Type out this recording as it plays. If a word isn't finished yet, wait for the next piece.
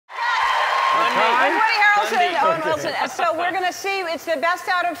Woody Harrelson, Owen Wilson. So we're going to see, it's the best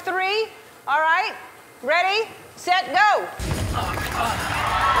out of 3. All right? Ready, set, go.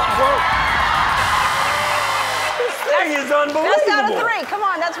 This thing is unbelievable. Best out of 3. Come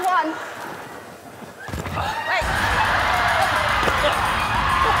on, that's 1. Wait.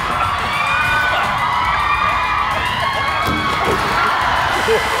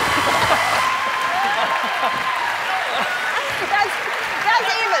 That's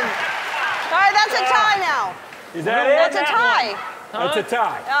even. All right, that's a tie now. Is that it? That's a tie. That's a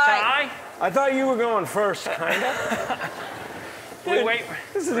tie. All right. I thought you were going first, kind of. Wait.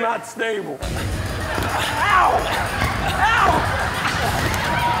 This is not stable. Ow! Ow!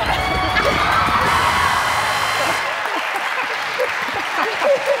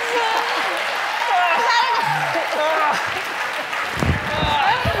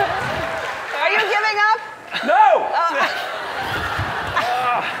 Are you giving up? No!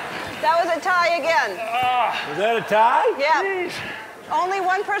 That was a tie again. Was that a tie? Yeah. Jeez. Only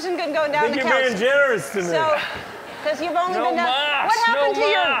one person can go I down think the you're count. being generous to me. So, because you've only been down. What happened to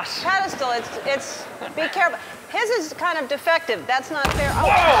your pedestal? It's. Be careful. His is kind of defective. That's not fair.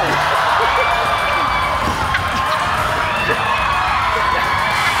 Oh. I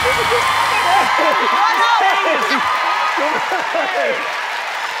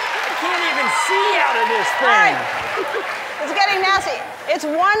can't even see out of this thing. All right. It's getting nasty. It's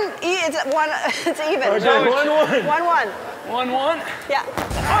one. It's even. Okay, 1-1. 1-1. 1-1? Yeah.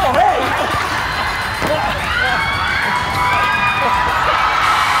 Oh, hey!